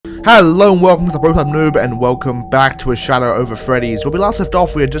Hello and welcome to the TheProPlebNoob and welcome back to A Shadow Over Freddy's. Where we last left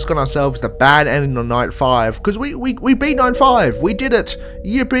off, we had just got ourselves the bad ending on night 5. Because we beat night 5. We did it.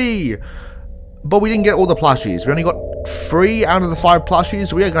 Yippee. But we didn't get all the plushies. We only got 3 out of the 5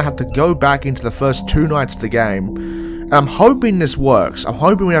 plushies. We are going to have to go back into the first 2 nights of the game. And I'm hoping this works. I'm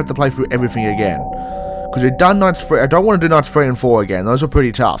hoping we have to play through everything again. Because we've done nights 3. I don't want to do nights 3 and 4 again. Those were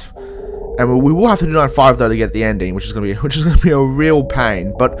pretty tough. And we will have to do night 5 though to get the ending, which is gonna be a real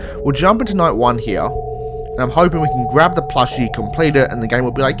pain. But we'll jump into night 1 here, and I'm hoping we can grab the plushie, complete it, and the game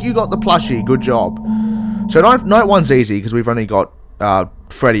will be like, "You got the plushie, good job." So night 1's easy because we've only got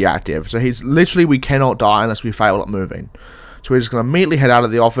Freddy active. So he's literally, we cannot die unless we fail at moving. So we're just gonna immediately head out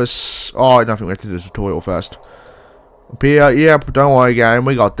of the office. Oh, I don't think we have to do the tutorial first. Up here, yep, don't worry, game,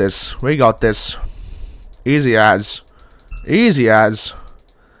 we got this. We got this. Easy as. Easy as.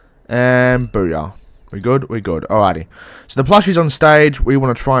 And booyah. We good? We good. Alrighty. So the plushie's on stage. We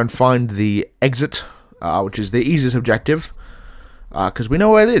want to try and find the exit, which is the easiest objective. Because we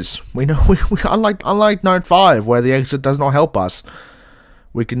know where it is. We know, unlike Night 5, where the exit does not help us.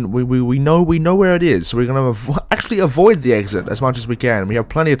 We know where it is. So we're going to actually avoid the exit as much as we can. We have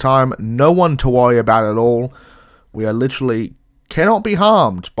plenty of time. No one to worry about at all. We are literally cannot be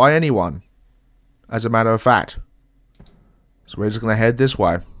harmed by anyone. As a matter of fact. So we're just going to head this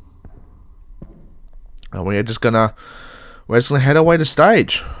way. And we're just gonna head our way to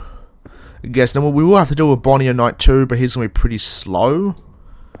stage. I guess then we will have to do a Bonnie on night 2, but he's gonna be pretty slow.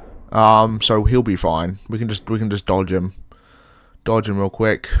 So he'll be fine. We can just dodge him. Dodge him real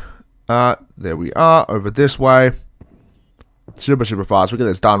quick. There we are, over this way. Super fast. We get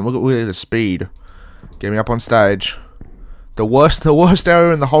this done. Look at the speed. Get me up on stage. The worst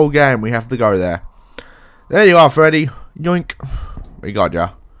area in the whole game. We have to go there. There you are, Freddy. Yoink. We got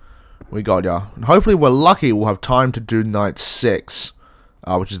ya. We got ya. And hopefully we're lucky we'll have time to do night 6.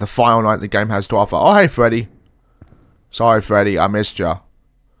 Which is the final night the game has to offer. Oh, hey, Freddy. Sorry, Freddy. I missed ya.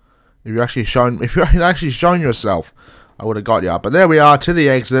 If you actually shown yourself, I would have got ya. But there we are, to the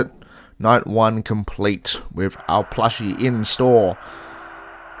exit. Night 1 complete. With our plushie in store.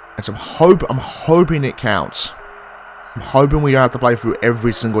 And I'm hoping it counts. I'm hoping we don't have to play through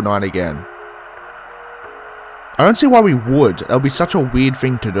every single night again. I don't see why we would. That would be such a weird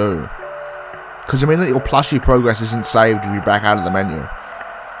thing to do. Because I mean that your plushie progress isn't saved if you back out of the menu.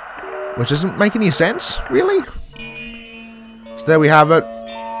 Which doesn't make any sense, really. So there we have it.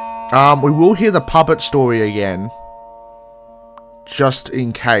 We will hear the puppet story again. Just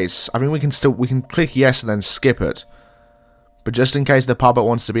in case. I think we can click yes and then skip it. But just in case the puppet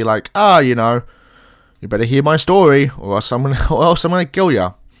wants to be like, you know, you better hear my story, or else I'm gonna kill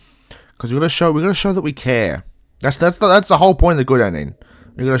ya. Because we're gonna show that we care. That's the whole point of the good ending.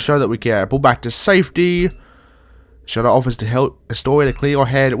 We're gonna show that we care. Pull back to safety. Shadow offers to help a story to clear your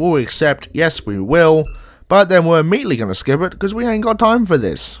head. Will we accept? Yes, we will. But then we're immediately gonna skip it because we ain't got time for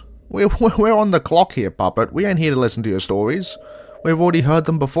this. We're on the clock here, puppet. We ain't here to listen to your stories. We've already heard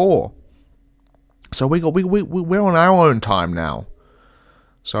them before. So we're on our own time now.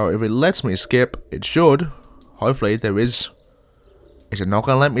 So if it lets me skip, it should. Hopefully there is. Is it not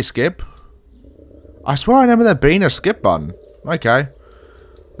gonna let me skip? I swear I remember there being a skip button. Okay.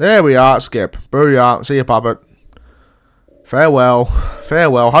 There we are, skip. Booyah. See you, puppet. Farewell.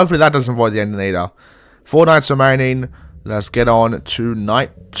 Farewell. Hopefully that doesn't avoid the ending either. 4 nights remaining. Let's get on to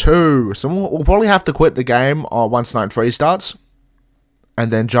night 2. So we'll probably have to quit the game once night 3 starts.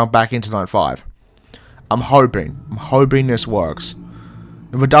 And then jump back into night 5. I'm hoping this works.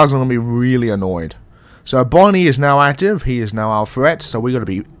 If it doesn't, I'm going to be really annoyed. So Bonnie is now active. He is now our threat. So we got to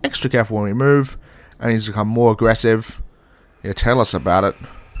be extra careful when we move. And he's become more aggressive. Yeah, tell us about it.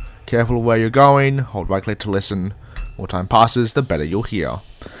 Careful of where you're going. Hold right click to listen. More time passes, the better you'll hear.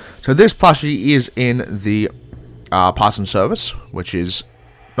 So this plushie is in the parts and service, which is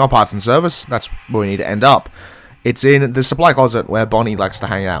not parts and service. That's where we need to end up. It's in the supply closet where Bonnie likes to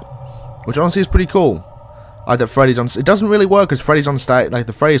hang out, which honestly is pretty cool. Like that Freddy's on. It doesn't really work because Freddy's on stage. Like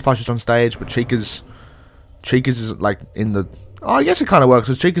the Freddy's plushie's on stage, but Chica's is like in the. Oh, I guess it kind of works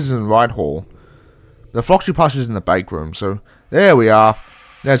because Chica's is in the right hall. The Floxy plush is in the bake room, so there we are.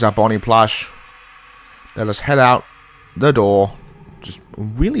 There's our Bonnie plush. Let us head out the door. Just a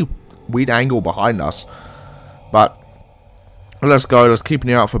really weird angle behind us. But let's go. Let's keep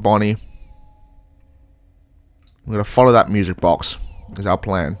an eye out for Bonnie. We're going to follow that music box. Is our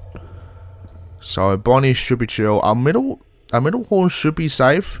plan. So Bonnie should be chill. Our middle hall should be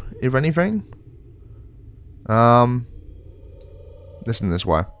safe, if anything. Listen this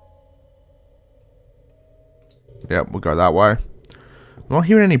way. Yep, we'll go that way. I'm not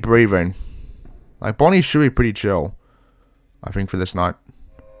hearing any breathing. Like, Bonnie should be pretty chill, I think, for this night.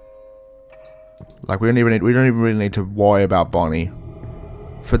 Like, we don't even really need to worry about Bonnie.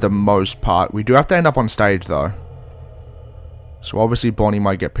 For the most part. We do have to end up on stage, though. So, obviously, Bonnie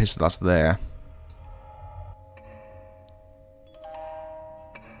might get pissed at us there.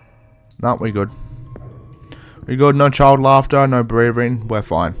 No, we're good. We're good. No child laughter, no breathing. We're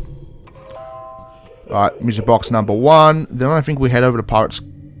fine. Alright, music box number 1. Then I think we head over to Pirates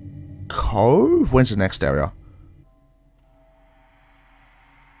Cove? When's the next area?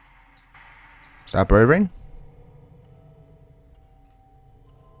 Is that breathing?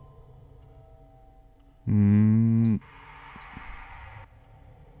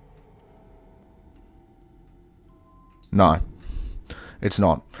 No. It's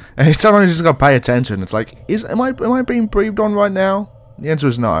not. And sometimes you just gotta pay attention. It's like, am I being breathed on right now? The answer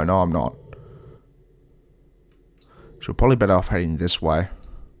is no. No, I'm not. So we're probably better off heading this way.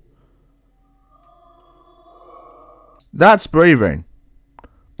 That's breathing.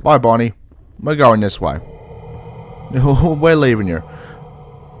 Bye, Bonnie. We're going this way. We're leaving you.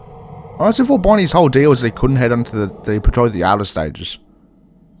 Honestly, for Bonnie's whole deal is they couldn't head onto the patrol the outer stages.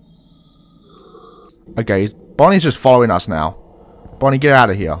 Okay, Bonnie's just following us now. Bonnie, get out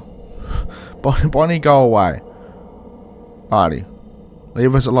of here. Bonnie, go away. Alrighty.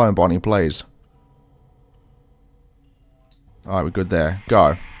 Leave us alone, Bonnie, please. Alright, we're good there.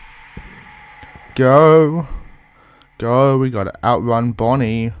 Go. Go. Go. We gotta outrun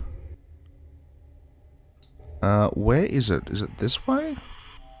Bonnie. Where is it? Is it this way?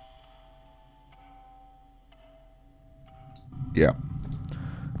 Yeah.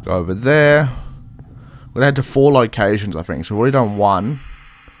 Go over there. We're gonna head to 4 locations, I think. So we've already done 1.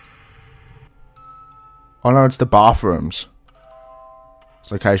 Oh no, it's the bathrooms.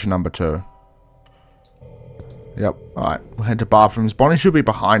 It's location number 2. Yep, alright. We'll head to bathrooms. Bonnie should be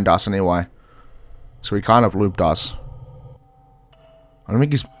behind us anyway. So he kind of looped us. I don't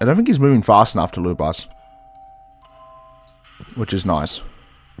think he's moving fast enough to loop us. Which is nice.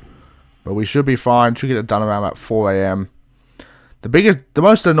 But we should be fine. Should get it done around about 4 AM. The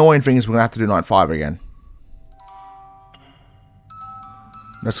most annoying thing is we're gonna have to do night 5 again.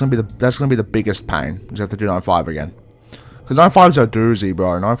 That's gonna be the biggest pain. We have to do night 5 again. Because night 5 is a doozy,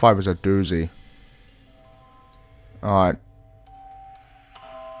 bro. Night 5 is a doozy. Alright.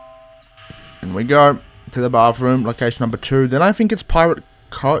 And we go to the bathroom, location number 2. Then I think it's Pirate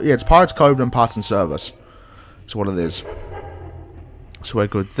Cove. Yeah, it's Pirates Cove and Parts and Service. That's what it is. So we're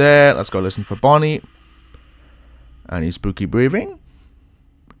good there. Let's go listen for Bonnie. Any spooky breathing?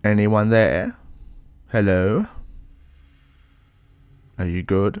 Anyone there? Hello? Are you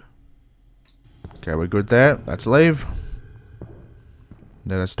good? Okay, we're good there. Let's leave.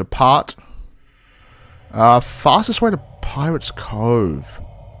 Then let's depart. Fastest way to Pirates Cove.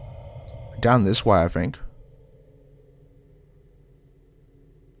 Down this way, I think.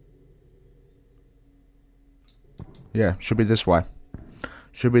 Yeah, should be this way.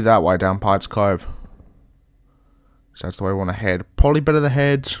 Should be that way, down Pirates Cove. So that's the way we want to head. Probably better to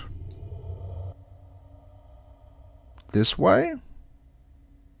head this way?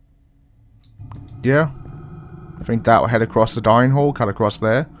 Yeah. I think that will head across the dining hall, cut across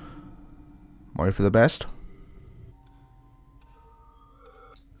there. Wait for the best.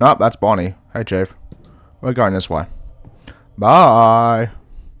 Nope, that's Bonnie. Hey, Chief. We're going this way. Bye.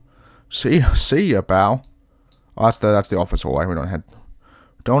 See ya, pal. Oh, that's the office hallway. We don't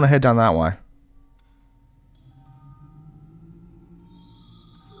want to head down that way.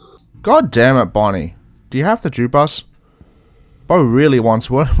 God damn it, Bonnie. Do you have to dupe us? Bo really wants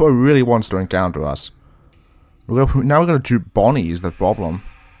to encounter us. Now we're gonna dupe Bonnie is the problem.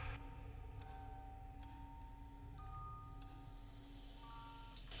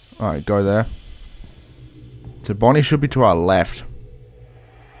 Alright, go there. So Bonnie should be to our left.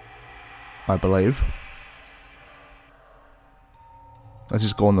 I believe. Let's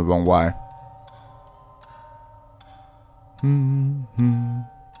just go in the wrong way.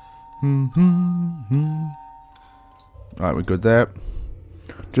 Alright, we're good there.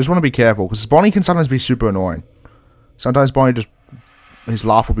 Just want to be careful, because Bonnie can sometimes be super annoying. Sometimes Bonnie just... his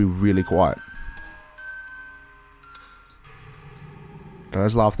laugh will be really quiet.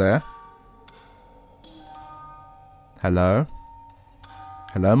 There's laugh there. Hello?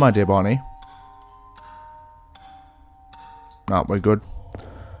 Hello, my dear Bonnie. No, we're good.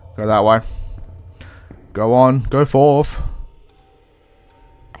 Go that way. Go on. Go forth.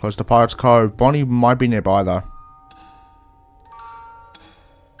 Close to Pirates Cove. Bonnie might be nearby, though.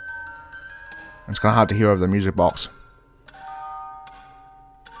 It's kind of hard to hear over the music box.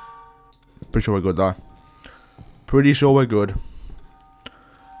 Pretty sure we're good, though. Pretty sure we're good.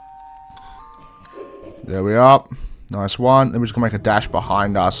 There we are. Nice one. Then we're just going to make a dash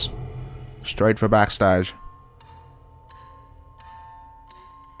behind us. Straight for backstage.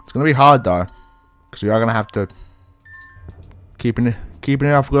 It's gonna be hard though, because we are gonna have to keeping it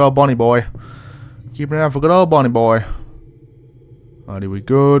out for good old Bonnie boy. Keeping it out for good old Bonnie boy. Alrighty, we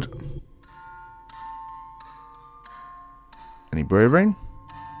good. Any breathing?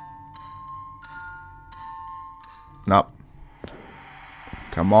 Nope.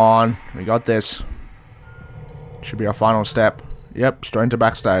 Come on, we got this. Should be our final step. Yep, straight into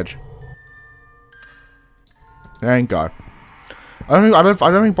backstage. There you go. I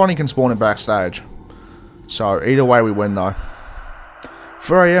don't think Bonnie can spawn in backstage. So either way, we win though.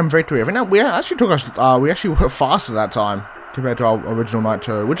 4 AM victory. I think we actually took us. We actually were faster that time compared to our original night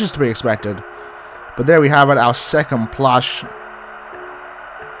 2, which is to be expected. But there we have it, our second plush.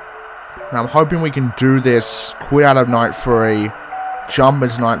 Now I'm hoping we can do this, quit out of night 3, jump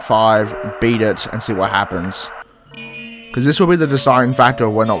into night 5, beat it, and see what happens. Because this will be the deciding factor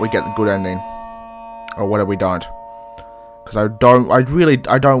of whether or not we get the good ending, or whether we don't. Because I don't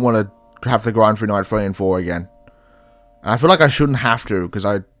want to have to grind through night 3 and 4 again. And I feel like I shouldn't have to, because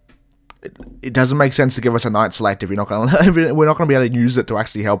it doesn't make sense to give us a night select if we're not gonna be able to use it to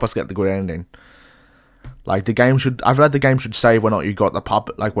actually help us get the good ending. Like the game should, I feel like the game should save whether or not you got the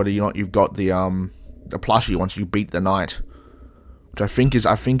puppet, like whether or not you've got the plushie once you beat the night, which I think is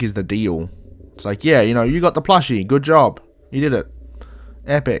the deal. It's like, yeah, you know, you got the plushie, good job, you did it,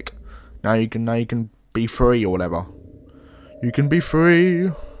 epic. Now you can be free or whatever. You can be free.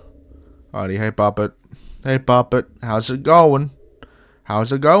 Alrighty, hey puppet. Hey puppet, how's it going?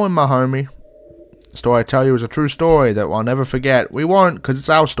 How's it going, my homie? The story I tell you is a true story that we'll never forget. We won't, because it's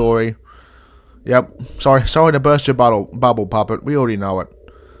our story. Yep, sorry to burst your bubble, puppet. We already know it.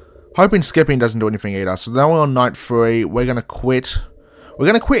 Hoping skipping doesn't do anything either. So now we're on night 3. We're going to quit. We're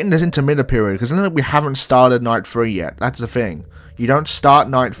going to quit in this intermittent period, because we haven't started night 3 yet. That's the thing. You don't start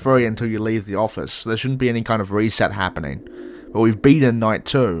night 3 until you leave the office. So there shouldn't be any kind of reset happening. But we've beaten night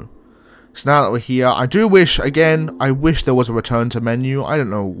 2. So now that we're here, I do wish, again, I wish there was a return to menu. I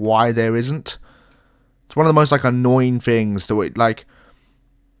don't know why there isn't. It's one of the most, like, annoying things that we, like...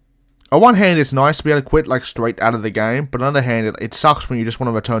 On one hand, it's nice to be able to quit, like, straight out of the game. But on the other hand, it sucks when you just want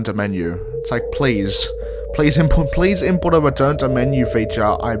to return to menu. It's like, please input a return to menu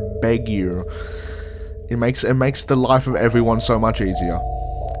feature. I beg you. It makes the life of everyone so much easier.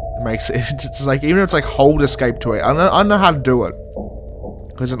 It makes it, it's like, even if it's like, hold escape to it. I don't know how to do it.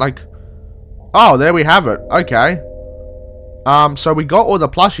 Because it, like... Oh, there we have it. Okay. So we got all the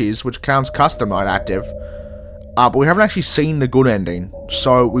plushies, which counts custom night active. But we haven't actually seen the good ending.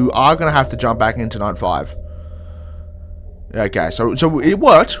 So we are going to have to jump back into night 5. Okay, so it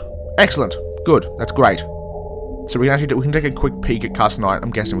worked. Excellent. Good. That's great. So we can take a quick peek at custom night.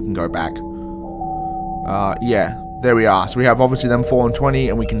 I'm guessing we can go back. Yeah. There we are. So we have obviously them 4 and 20,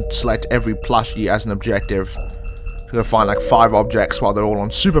 and we can select every plushie as an objective. We're going to find like 5 objects while they're all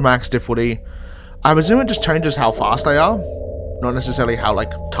on super max difficulty. I presume it just changes how fast they are, not necessarily how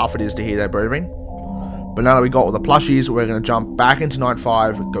like tough it is to hear their breathing. But now that we got all the plushies, we're going to jump back into night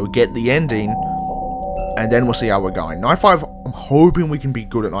 5, go get the ending, and then we'll see how we're going. Night 5, I'm hoping we can be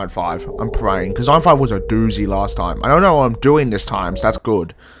good at night 5. I'm praying, because night 5 was a doozy last time. I don't know what I'm doing this time, so that's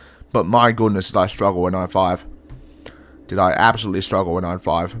good. But my goodness, did I struggle with night 5. Did I absolutely struggle with night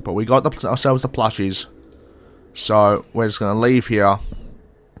 5. But we got ourselves the plushies. So we're just going to leave here,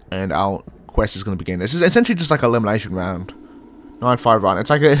 and our quest is going to begin. This is essentially just like an elimination round. Night 5 run. It's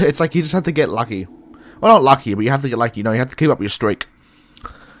like you just have to get lucky. Well, not lucky, but you have to get like, you know, you have to keep up your streak. You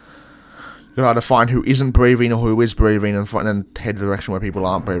gotta either find who isn't breathing or who is breathing, and then head the direction where people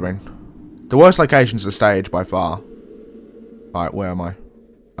aren't breathing. The worst location is the stage by far. Alright, where am I?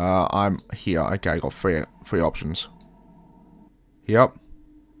 I'm here. Okay, I got three options. Yep.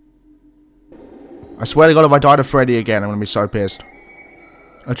 I swear to God, if I die to Freddy again, I'm gonna be so pissed.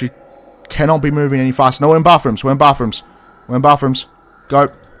 Actually, cannot be moving any faster. No, we're in bathrooms. We're in bathrooms. We're in bathrooms.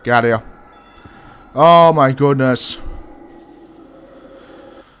 Go. Get out of here. Oh my goodness.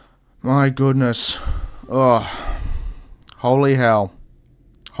 My goodness. Oh. Holy hell.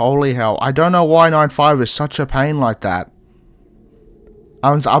 Holy hell. I don't know why night 5 is such a pain like that.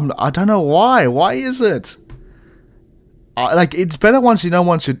 I don't know why. Why is it? Like, it's better once you know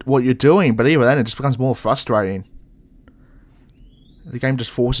what you're doing, but even then it just becomes more frustrating. The game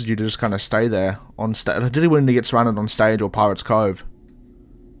just forces you to just kind of stay there on stage, particularly when you get surrounded on stage or Pirate's Cove.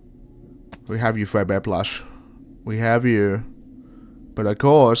 We have you, Fredbear Plush. We have you. But of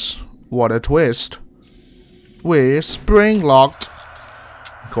course, what a twist. We're spring locked.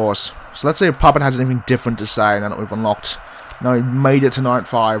 Of course. So let's see if Puppet has anything different to say now that we've unlocked. No, we made it to night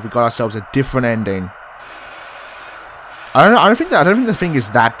 5. We got ourselves a different ending. I don't think the thing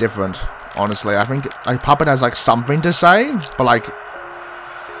is that different. honestly. I think Puppet has, like, something to say, but, like...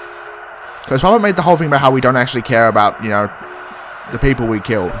 Because Puppet made the whole thing about how we don't actually care about, you know, the people we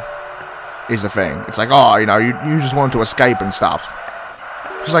killed, is the thing. It's like, oh, you know, you just wanted to escape and stuff.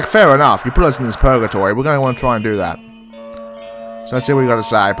 Just like, fair enough, you put us in this purgatory, we're going to want to try and do that. So let's see what you got to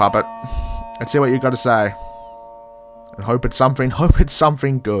say, Puppet. Let's see what you got to say. And hope it's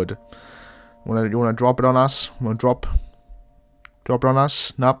something good. You wanna drop it on us? Wanna drop it on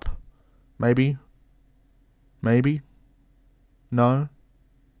us? Nope. Maybe? Maybe? No?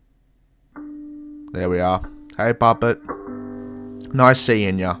 There we are. Hey, Puppet. Nice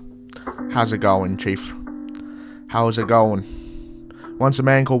seeing ya. How's it going, Chief? How's it going? Once a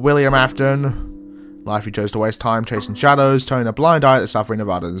man called William Afton. Life he chose to waste time chasing shadows, turning a blind eye at the suffering of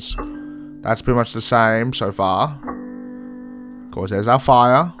others. That's pretty much the same so far. Of course, there's our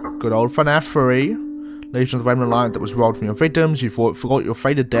fire. Good old FNaF 3. Legion of the remnant life that was robbed from your victims. You forgot your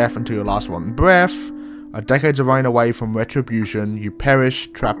fated death until your last rotten breath. A decades of rain away from retribution. You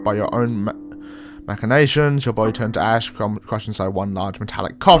perished, trapped by your own machinations. Your body turned to ash, crushed inside one large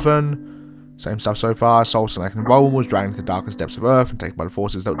metallic coffin. Same stuff so far. Soul Selecting Roll was dragged to the darkest depths of Earth and taken by the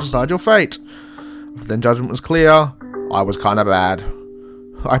forces that would decide your fate. After then judgment was clear, I was kinda bad.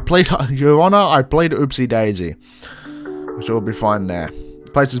 Your Honor, I played Oopsie Daisy. I'm sure we'll be fine there.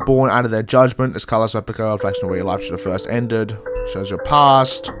 The place is born out of their judgment. This colourless replica of reflection of where your life should have first ended. Shows your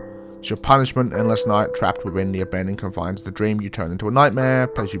past. It's your punishment, endless night, trapped within the abandoned confines of the dream. You turn into a nightmare,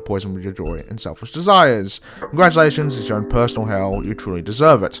 place you poison with your joy and selfish desires. Congratulations, it's your own personal hell. You truly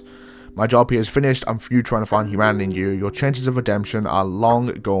deserve it. My job here is finished. I'm through trying to find humanity in you. Your chances of redemption are long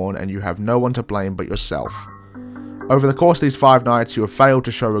gone, and you have no one to blame but yourself. Over the course of these 5 nights, you have failed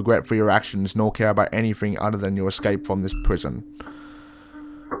to show regret for your actions, nor care about anything other than your escape from this prison.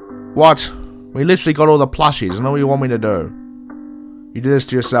 What? We literally got all the plushies. I know what you want me to do. You did this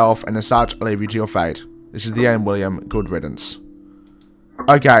to yourself, and as such, I'll leave you to your fate. This is the end, William. Good riddance.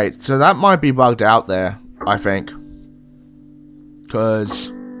 Okay, so that might be bugged out there, I think.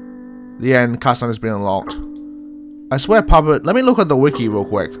 Because the end, custom has been unlocked. I swear, Puppet, let me look at the wiki real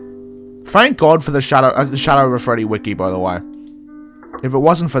quick. Thank God for the Shadow of Freddy wiki, by the way. If it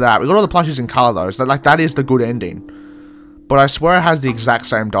wasn't for that, we got all the plushies in color though, so that is the good ending. But I swear it has the exact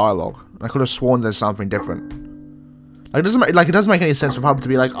same dialogue. I could have sworn there's something different. Like it doesn't make any sense for Puppet to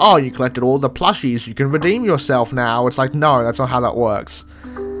be like, oh, you collected all the plushies, you can redeem yourself now. It's like, no, that's not how that works.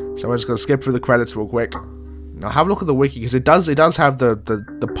 So we're just gonna skip through the credits real quick. Now have a look at the wiki because it does have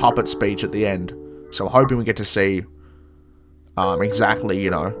the Puppet speech at the end. So I'm hoping we get to see exactly,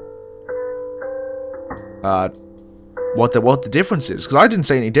 you know, what the difference is, because I didn't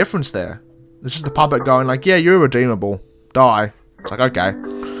see any difference there. It's just the Puppet going like, yeah, you're redeemable, die. It's like, okay,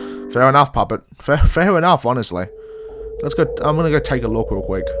 fair enough, Puppet, fair enough, honestly. Let's go. I'm gonna go take a look real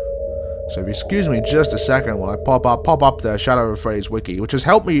quick. So if you excuse me just a second while I pop up the Shadow of Freddy's wiki, which has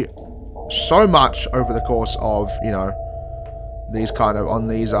helped me so much over the course of, you know, these kind of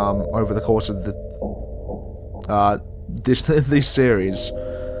over the course of the this series.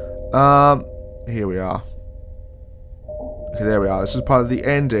 Here we are. Okay, there we are. This is part of the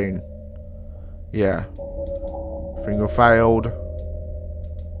ending. Yeah. Finger failed.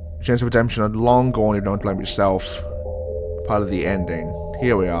 Chance of redemption are long gone. You don't blame yourself. Part of the ending.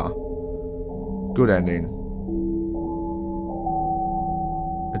 Here we are. Good ending.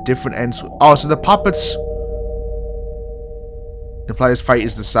 A different end. Oh, so the puppets. The player's fate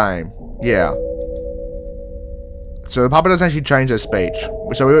is the same. Yeah. So the puppet doesn't actually change their speech.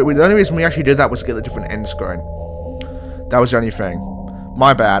 So the only reason we actually did that was to get the different end screen. That was the only thing.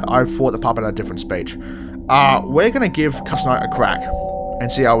 My bad. I thought the puppet had a different speech. We're gonna give Custom Night a crack and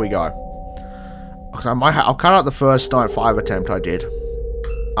see how we go. I'll cut out the first Night 5 attempt I did.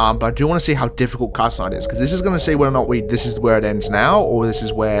 But I do want to see how difficult Custom Night is, because this is going to see whether or not this is where it ends now, or this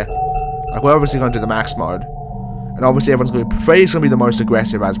is where, like, we're obviously going to do the max mode. And obviously everyone's going to be, Freddy's going to be the most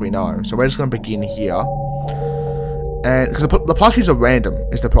aggressive, as we know. So we're just going to begin here. And, because the plushies are random,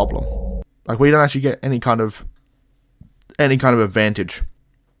 is the problem. Like, we don't actually get any kind of advantage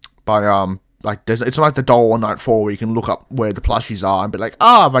by, like, it's not like the doll on Night 4 where you can look up where the plushies are and be like, if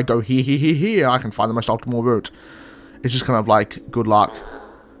I go here, I can find the most optimal route. It's just kind of like, good luck.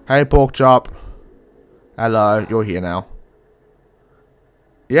 Hey, Pork Chop. Hello, you're here now.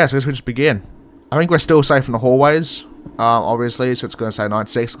 Yeah, so I guess we just begin. I think we're still safe in the hallways, obviously, so it's going to say Night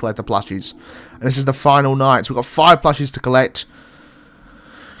 6, collect the plushies. And this is the final night, so we've got 5 plushies to collect.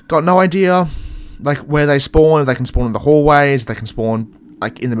 Got no idea, like, where they spawn, if they can spawn in the hallways, if they can spawn,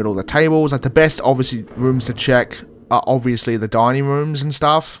 like, in the middle of the tables. Like, the best, obviously, rooms to check are obviously the dining rooms and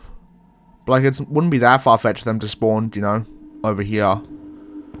stuff. But, like, it wouldn't be that far-fetched for them to spawn, you know, over here.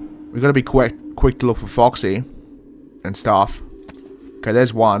 We gotta be quick to look for Foxy and stuff. Okay,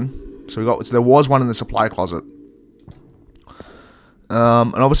 there's one. So there was one in the supply closet.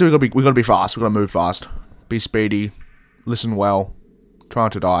 And obviously we gotta be fast. We gotta move fast. Be speedy. Listen well. Try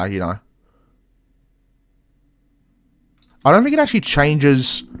not to die, you know. I don't think it actually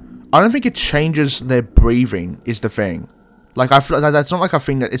changes. I don't think it changes their breathing. Is the thing. Like I feel like that's not like a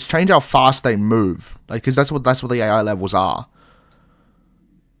thing that it's changed how fast they move. Like because that's what the AI levels are.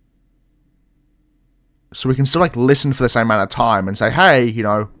 So we can still like listen for the same amount of time and say, hey, you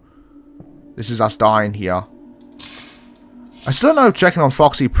know, this is us dying here. I still don't know if checking on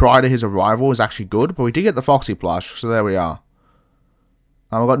Foxy prior to his arrival is actually good, but we did get the Foxy plush, so there we are.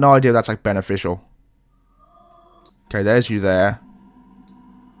 I've got no idea if that's like beneficial. Okay, there's you there.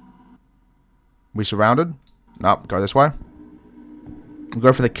 We surrounded? Nope, go this way. We'll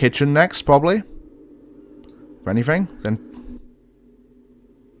go for the kitchen next, probably. If anything, then...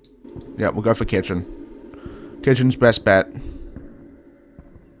 yeah, we'll go for kitchen. Kitchen's best bet.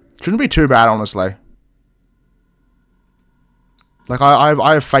 Shouldn't be too bad, honestly. Like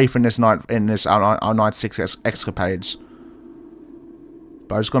I have faith in this our night 6 escapades.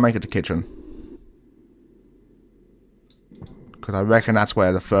 But I'm just gonna make it to kitchen. Because I reckon that's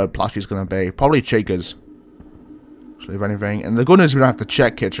where the third plushie is gonna be. Probably Chica's. So if anything. And the good news is we don't have to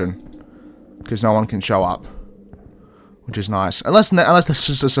check kitchen. Because no one can show up. Which is nice. Unless this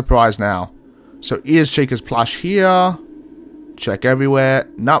is a surprise now. So is Chica's plush here? Check everywhere.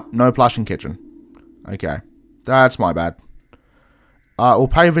 Nope, no plush in kitchen. Okay. That's my bad. We'll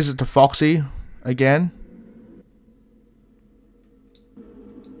pay a visit to Foxy again.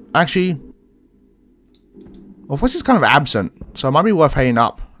 Actually, well, Foxy's kind of absent, so it might be worth heading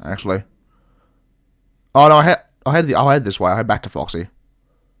up. Actually, oh no, I head this way. I head back to Foxy,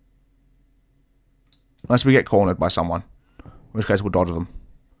 unless we get cornered by someone, in which case we'll dodge them.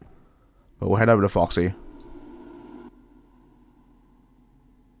 But we'll head over to Foxy.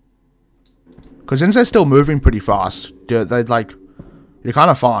 Because since they're still moving pretty fast, they're like, you're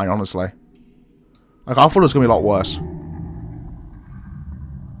kind of fine, honestly. Like, I thought it was going to be a lot worse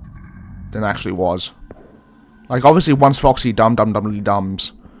than it actually was. Like, obviously, once Foxy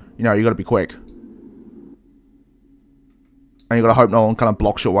dums, you know, you got to be quick. And you got to hope no one kind of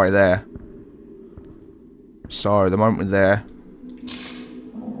blocks your way there. So, the moment we're there.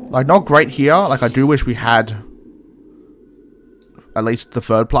 Like, not great here. Like, I do wish we had at least the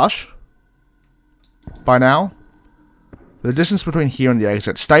third plush by now. The distance between here and the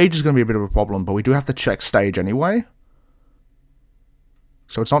exit. Stage is going to be a bit of a problem, but we do have to check stage anyway.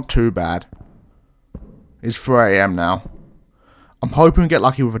 So it's not too bad. It's 4 AM now. I'm hoping we get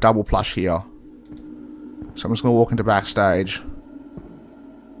lucky with a double plush here. So I'm just going to walk into backstage.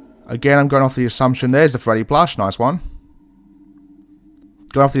 Again, I'm going off the assumption. There's the Freddy plush. Nice one.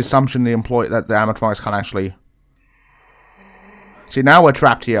 Going off the assumption that the animatronics can't actually... See, now we're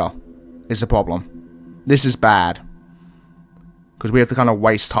trapped here. Is the problem. This is bad. Because we have to kind of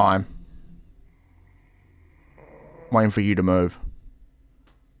waste time waiting for you to move.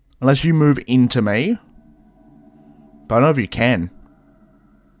 Unless you move into me. But I don't know if you can.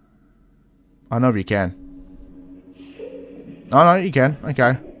 I don't know if you can. Oh no, you can.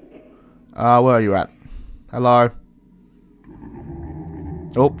 Okay. Where are you at? Hello.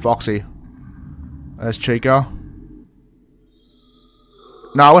 Oh, Foxy. There's Chica.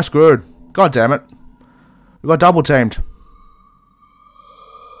 No, we're screwed. God damn it. We got double teamed.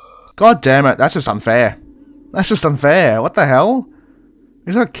 God damn it, that's just unfair. That's just unfair. What the hell?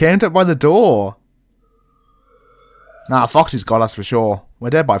 He's got camped up by the door. Nah, Foxy's got us for sure. We're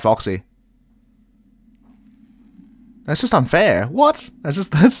dead by Foxy. That's just unfair. What?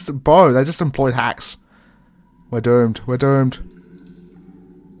 Bro, they just employed hacks. We're doomed. We're doomed.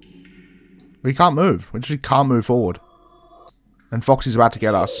 We can't move. We just can't move forward. And Foxy's about to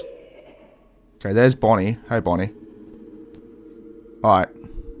get us. Okay, there's Bonnie. Hey, Bonnie. Alright.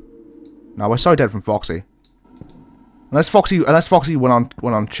 No, we're so dead from Foxy. Unless Foxy went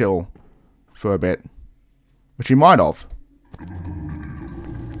on chill for a bit. Which he might have.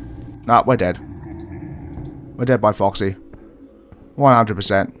 Nah, we're dead. We're dead by Foxy.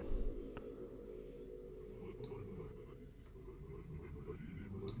 100%.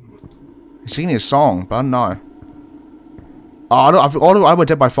 He's singing his song, but I don't know. Oh, I we're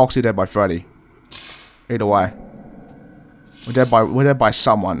dead by Foxy, dead by Freddy. Either way. We're dead by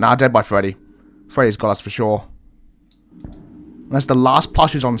someone. Nah, dead by Freddy. Freddy's got us for sure. Unless the last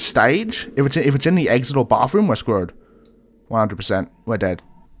plush is on stage. If it's in the exit or bathroom, we're screwed. 100%. We're dead.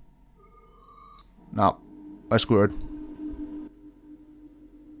 No. We're screwed.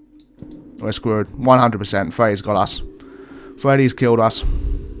 We're screwed. 100%. Freddy's got us. Freddy's killed us.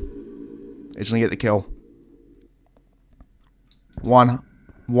 It's gonna get the kill.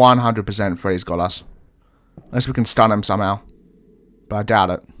 100% Freddy's got us. Unless we can stun him somehow. But I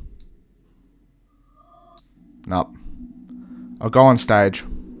doubt it. Nope. I'll go on stage.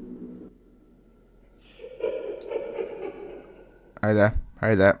 Hey there.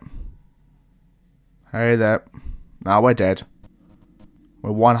 Hey there. Hey there. Nah, we're dead. We're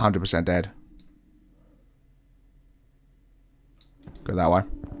 100% dead. Go that way.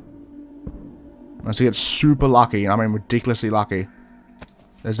 Unless we get super lucky. I mean, ridiculously lucky.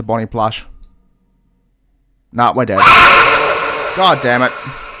 There's the Bonnie plush. Nah, we're dead. God damn it.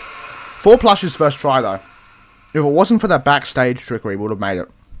 4 plushes first try, though. If it wasn't for that backstage trickery, we would have made it.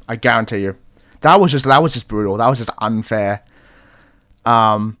 I guarantee you. That was just brutal. That was just unfair.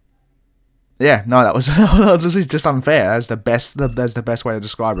 Yeah, no, that was just unfair. That's the best way to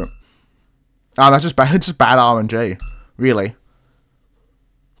describe it. That's just bad. It's just bad RNG, really.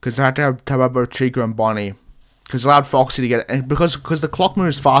 Because I had to have both Chica and Bonnie. Because it allowed Foxy to get... Because the clock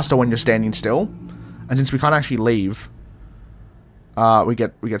moves faster when you're standing still. And since we can't actually leave... we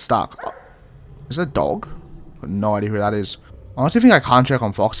get stuck. Is that a dog? I have no idea who that is. I honestly think I can't check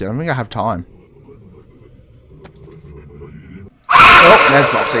on Foxy. I don't think I have time. Oh, there's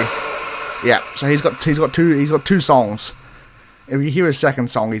Foxy. Yeah, so he's got two songs. If you hear his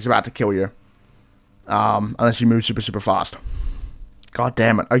second song, he's about to kill you. Unless you move super fast. God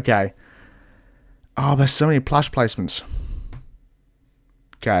damn it. Okay. Oh, there's so many plush placements.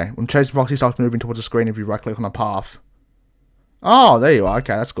 Okay. When chasing Foxy starts moving towards the screen if you right click on a path. Oh, there you are.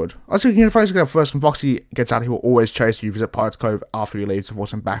 Okay, that's good. I was thinking if I get first when Foxy gets out, he will always chase you. Visit Pirate's Cove after he leaves to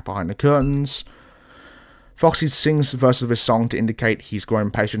force him back behind the curtains. Foxy sings the verse of his song to indicate he's grown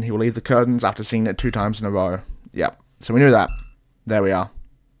impatient. He will leave the curtains after singing it 2 times in a row. Yep. So we knew that. There we are.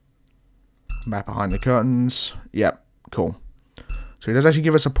 Back behind the curtains. Yep. Cool. So he does actually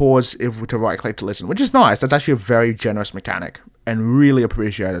give us a pause if we to right click to listen, which is nice. That's actually a very generous mechanic and really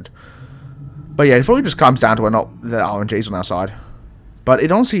appreciated. But yeah, it probably just comes down to not the RNGs on our side. But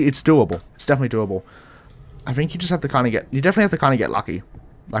it honestly, it's doable. It's definitely doable. I think you just have to kind of get, you definitely have to kind of get lucky.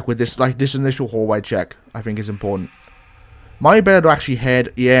 Like with this, this initial hallway check, I think is important. Might be better to actually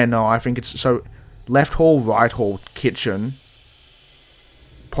head, yeah, no, I think it's, so, left hall, right hall, kitchen.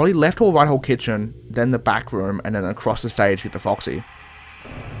 Probably left hall, right hall, kitchen, then the back room, and then across the stage get to Foxy.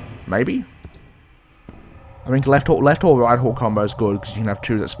 Maybe? I think left hall, right hall combo is good, because you can have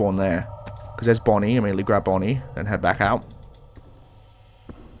 2 that spawn there. Because there's Bonnie, immediately grab Bonnie, then head back out.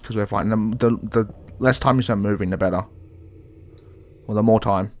 Because we're fine. The less time you spend moving, the better. Well, the more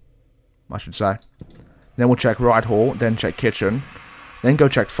time, I should say. Then we'll check right hall, then check kitchen. Then go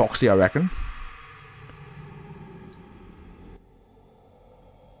check Foxy, I reckon.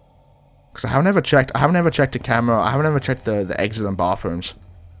 Because I haven't ever checked the camera, I haven't ever checked the exit and bathrooms.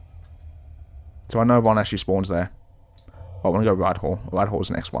 So I know one actually spawns there. Oh, I want to go right hall. Right hall is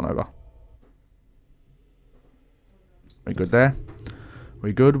the next one over. We good there?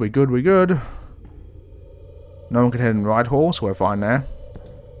 We good. No one can head in right hall, so we're fine there.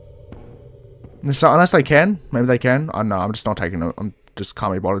 Unless they can. Maybe they can. I don't know, I'm just not taking it. I'm just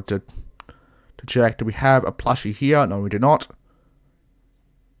can't be bothered to check. Do we have a plushie here? No, we do not.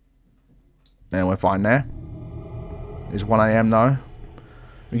 And we're fine there. It's 1 AM though.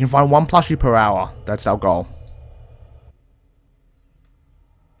 We can find 1 plushie per hour. That's our goal.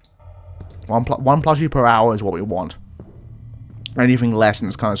 One plushie per hour is what we want. Anything less and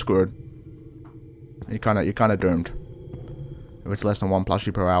it's kind of screwed. You're kind of doomed. If it's less than 1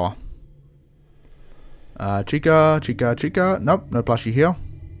 plushie per hour. Chica. Nope, no plushie here.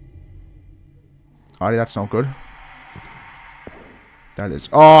 Alrighty, that's not good. That is.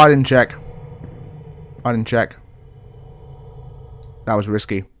 Oh, I didn't check. That was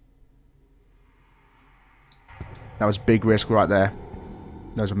risky. That was big risk right there.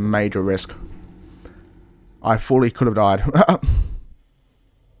 That was a major risk. I fully could have died.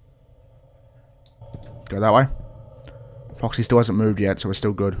 Go that way. Foxy still hasn't moved yet, so we're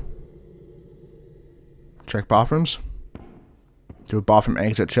still good. Check bathrooms. Do a bathroom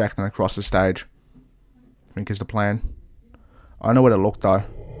exit check, then across the stage. I think is the plan. I know where to look though.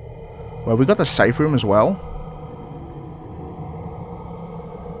 Well, we got the safe room as well.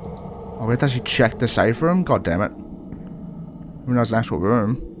 Oh, we have to actually check the safe room? God damn it. Who knows an actual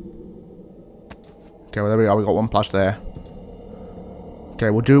room? Okay, well there we go. We got 1 plush there. Okay,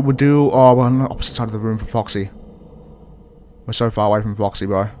 we'll do. Oh, we're on the opposite side of the room for Foxy. We're so far away from Foxy,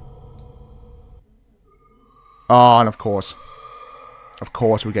 bro. Oh, and of course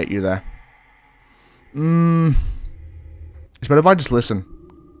we get you there. It's better if I just listen.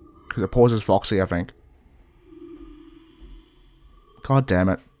 Because it pauses Foxy, I think. God damn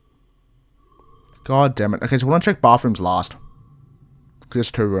it. God damn it. Okay, so we want to check bathrooms last. Because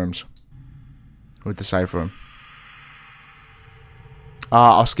there's 2 rooms. With the safe room.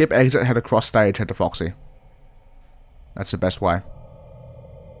 I'll skip exit, head across stage, head to Foxy. That's the best way.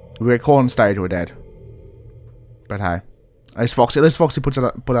 If we get caught on stage, we're dead. But hey. At least Foxy puts us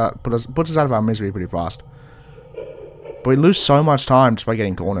out of our misery pretty fast. But we lose so much time just by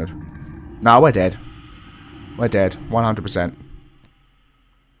getting cornered. Nah, we're dead. We're dead. 100%.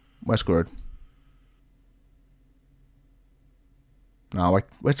 We're screwed. No,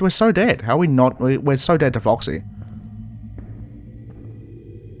 we're so dead. How are we not? We're so dead to Foxy.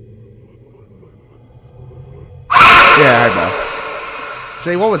 Yeah, hey bro.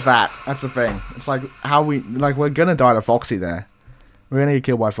 See, what was that? That's the thing. It's like, how we... Like, we're gonna die to Foxy there. We're gonna get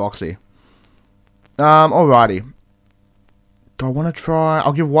killed by Foxy. Alrighty. Do I want to try...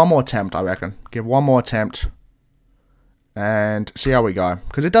 I'll give one more attempt, I reckon. Give one more attempt. And see how we go.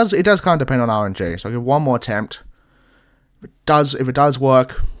 Because it does kind of depend on RNG. So I'll give one more attempt. If it does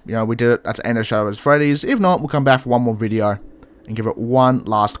work, you know, we did it. That's the end of the show as Freddy's. If not, we'll come back for one more video. And give it one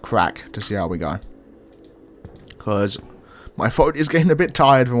last crack to see how we go. Because my phone is getting a bit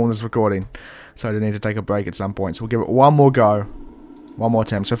tired from all this recording. So I do need to take a break at some point. So we'll give it one more go. One more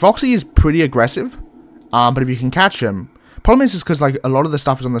attempt. So Foxy is pretty aggressive. But if you can catch him... Problem is because like a lot of the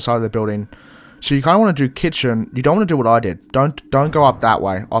stuff is on the side of the building. So you kind of want to do kitchen. You don't want to do what I did. Don't go up that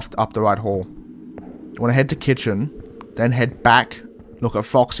way. Up the right hall. You want to head to kitchen. Then head back. Look at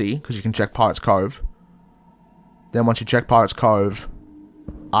Foxy. Because you can check Pirate's Cove. Then once you check Pirate's Cove.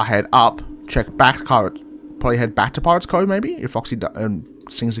 Head up. Check back Pirate. Probably head back to Pirate's Cove maybe. If Foxy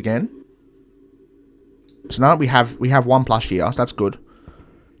sings again. So now we have one plush here. So that's good.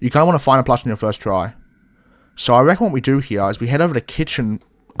 You kind of want to find a plush in your first try. So I reckon what we do here is we head over to kitchen.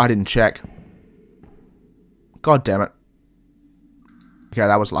 I didn't check. God damn it. Okay,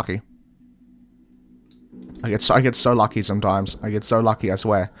 that was lucky. I get so lucky sometimes. I get so lucky, I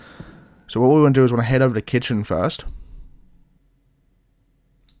swear. So what we want to do is we want to head over to kitchen first.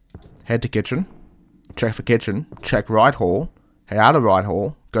 Head to kitchen. Check for kitchen. Check right hall. Head out of right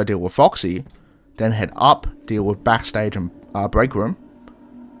hall. Go deal with Foxy. Then head up. Deal with backstage and break room.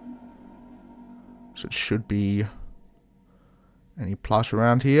 So it should be... Any plush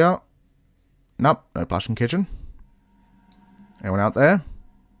around here? Nope, no plush in kitchen. Anyone out there?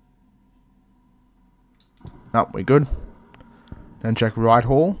 Nope, we're good. Then check right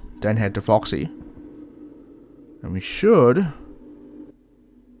hall. Then head to Foxy. And we should...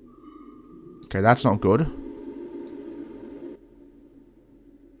 Okay, that's not good.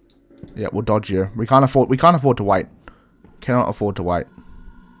 Yeah, we'll dodge you. We can't afford to wait. Cannot afford to wait.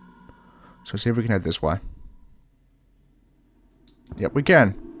 So see if we can head this way. Yep, we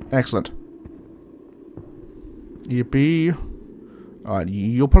can. Excellent. Yippee. Alright,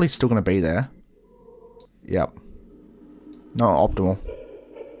 you're probably still going to be there. Yep. Not optimal.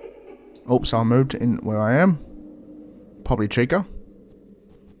 Oops, I moved in where I am. Probably Chica.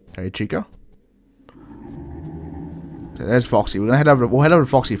 Hey, Chica. So there's Foxy. We'll head over to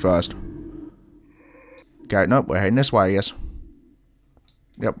Foxy first. Okay, nope, we're heading this way, I guess.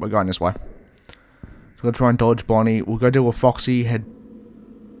 Yep, we're going this way. So we'll try and dodge Bonnie. We'll go deal with Foxy. Head...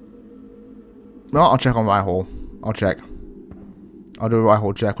 No, I'll check on right hall. I'll check. I'll do a right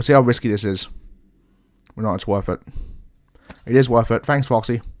hall check. We'll see how risky this is. Well, no, it's worth it. It is worth it. Thanks,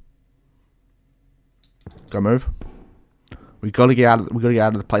 Foxy. Go move. We gotta get out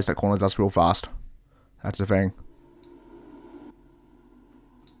of the place that corners us real fast. That's the thing.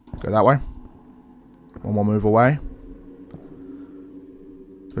 Go that way. One more move away.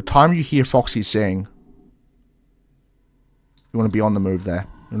 The time you hear Foxy sing, you want to be on the move there.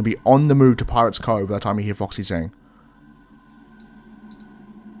 You want to be on the move to Pirate's Cove by the time you hear Foxy sing.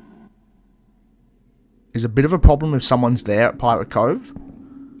 Is a bit of a problem if someone's there at Pirate Cove.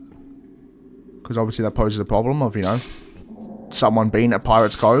 Because obviously that poses a problem of, you know, someone being at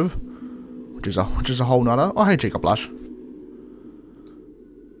Pirate's Cove. Which is a whole nother... Oh, hey, Chica Blush.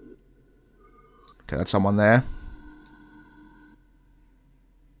 Okay, that's someone there.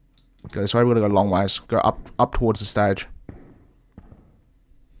 Go this way, we're gonna go a long ways. Go up towards the stage.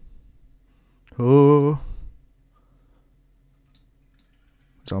 Oh.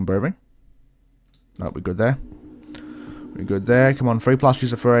 Is someone breathing? No, we're good there. We're good there. Come on, 3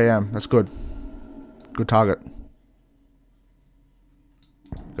 plushies at 4 AM. That's good. Good target.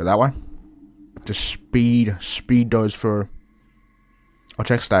 Go that way. Just speed those through. I'll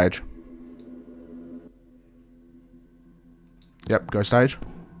check stage. Yep, go stage.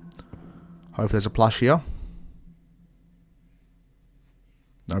 Hope there's a plush here.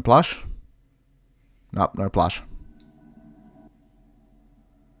 No plush. Nope, no plush.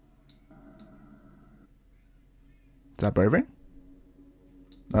 that breathing?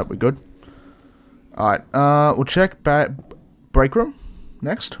 Nope, we're good. Alright, we'll check break room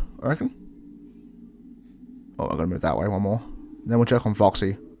next, I reckon. Oh, I gotta move that way, one more. Then we'll check on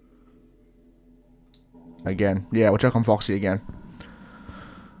Foxy. Again. Yeah, we'll check on Foxy again.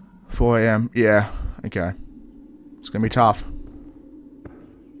 4 AM. Yeah, okay. It's gonna be tough.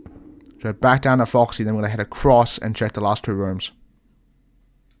 So back down to Foxy, then we're gonna head across and check the last 2 rooms.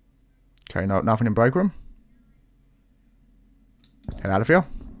 Okay, no, nothing in break room. Head out of here.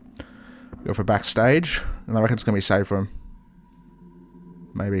 Go for backstage, and I reckon it's gonna be safe room.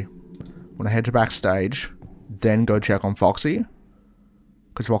 Maybe. I'm gonna head to backstage, then go check on Foxy.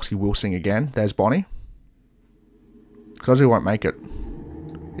 Because Foxy will sing again. There's Bonnie. Because we won't make it.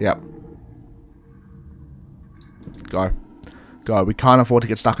 Yep. Go. Go. We can't afford to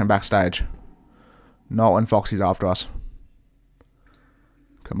get stuck in backstage. Not when Foxy's after us.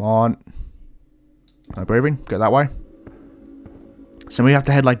 Come on. No breathing. Go that way. So we have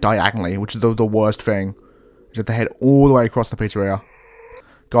to head like diagonally, which is the worst thing. We have to head all the way across the pizzeria.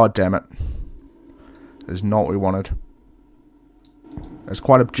 God damn it. That is not what we wanted. It's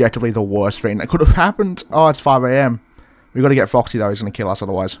quite objectively the worst thing that could have happened. Oh, it's 5 AM. We got to get Foxy though. He's gonna kill us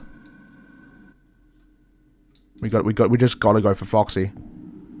otherwise. We just got to go for Foxy.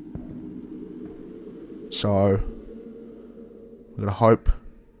 So we gotta hope.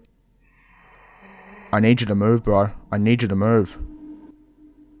 I need you to move, bro. I need you to move.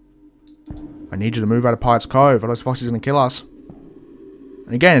 I need you to move out of Pirates Cove, otherwise Foxy's gonna kill us.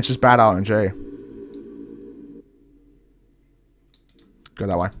 And again, it's just bad RNG. Go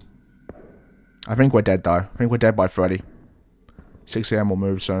that way. I think we're dead, though. I think we're dead by Freddy. 6 AM will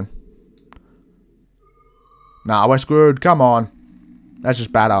move soon. Nah, we're screwed. Come on. That's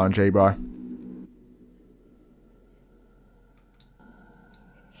just bad RNG, bro.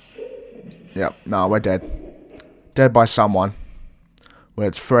 Yep. No, we're dead. Dead by someone. Whether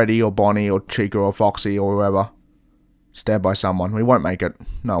it's Freddy or Bonnie or Chica or Foxy or whoever. It's dead by someone. We won't make it.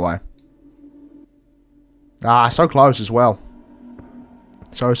 No way. Ah, so close as well.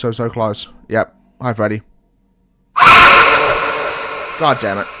 So close. Yep. Hi, Freddy. God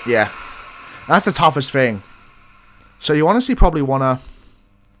damn it. Yeah. That's the toughest thing. So you honestly probably want to...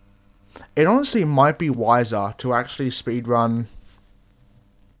 It honestly might be wiser to actually speedrun...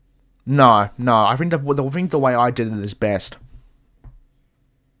 No. I think the way I did it is best.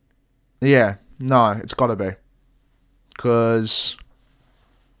 Yeah. No, it's gotta be. Because...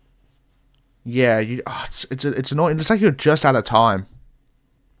 Yeah, it's annoying. It's like you're just out of time.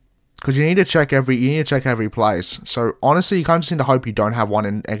 Because you need to check every place. So honestly, you kind of just need to hope you don't have one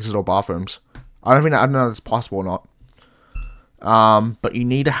in exit or bathrooms. I don't know if that's possible or not. But you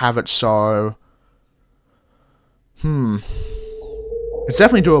need to have it so. It's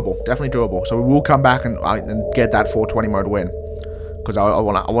definitely doable. Definitely doable. So we will come back and get that 420 mode win. Because I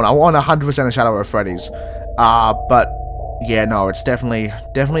want 100% a Shadow of Freddy's. But yeah, no, it's definitely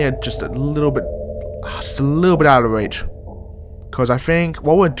just a little bit out of reach. Because I think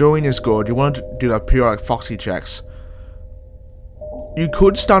what we're doing is good. You want to do the pure like Foxy checks. You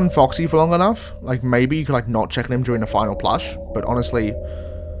could stun Foxy for long enough. Like maybe you could like not check him during the final plush. But honestly,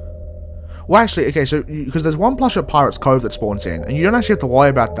 well actually, okay, so because there's one plush at Pirates Cove that spawns in, and you don't actually have to worry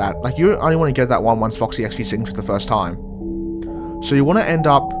about that. Like you only want to get that one once Foxy actually sings for the first time. So you want to end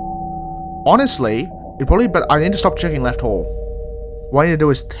up, honestly, but I need to stop checking left hall. What I need to do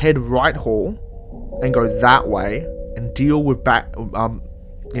is head right hall and go that way. And deal with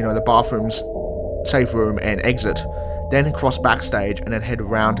the bathroom's safe room and exit, then cross backstage and then head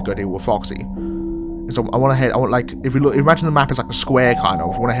around to go deal with Foxy. And so if you look, imagine the map is like a square kind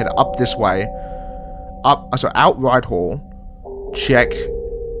of. I want to head up this way, out right hall, check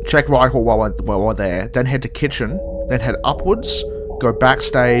right hall while we're there, then head to kitchen, then head upwards, go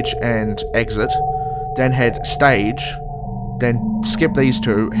backstage and exit, then head stage. Then skip these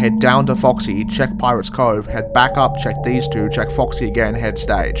two, head down to Foxy, check Pirates Cove, head back up, check these two, check Foxy again, head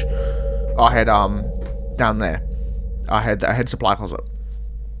stage. I head down there. I head supply closet.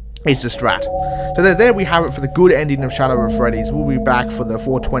 It's the strat. So there we have it for the good ending of Shadow of Freddy's. We'll be back for the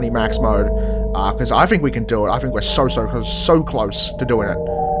 420 max mode. Because I think we can do it. I think we're so close to doing it.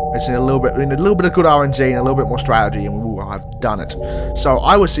 It's in a little bit of good RNG and a little bit more strategy, and we will have done it. So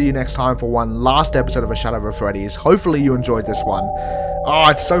I will see you next time for one last episode of A Shadow of Freddy's. Hopefully you enjoyed this one. Oh,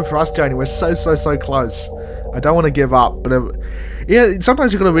 it's so frustrating. We're so close. I don't want to give up, but yeah,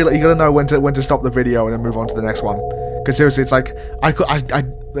 sometimes you gotta know when to stop the video and then move on to the next one. Because seriously, it's like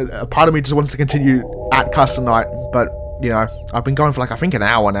a part of me just wants to continue at custom night, but you know, I've been going for like I think an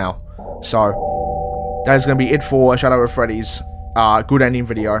hour now. So that is gonna be it for A Shadow of Freddy's. Good ending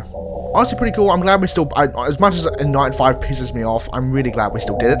video. honestly pretty cool. I'm glad we still, as much as Night 5 pisses me off, I'm really glad we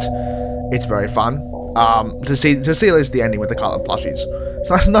still did it. It's very fun. To see at least the ending with the colored plushies.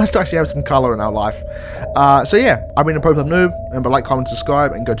 So it's nice to actually have some color in our life. So yeah, I've been TheProPlebNoob. Remember, like, comment,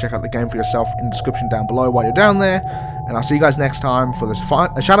 subscribe, and go check out the game for yourself in the description down below while you're down there. And I'll see you guys next time for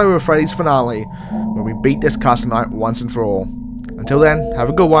the Shadow of Freddy's finale, where we beat this Custom Night once and for all. Until then, have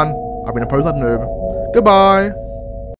a good one. I've been TheProPlebNoob. Goodbye.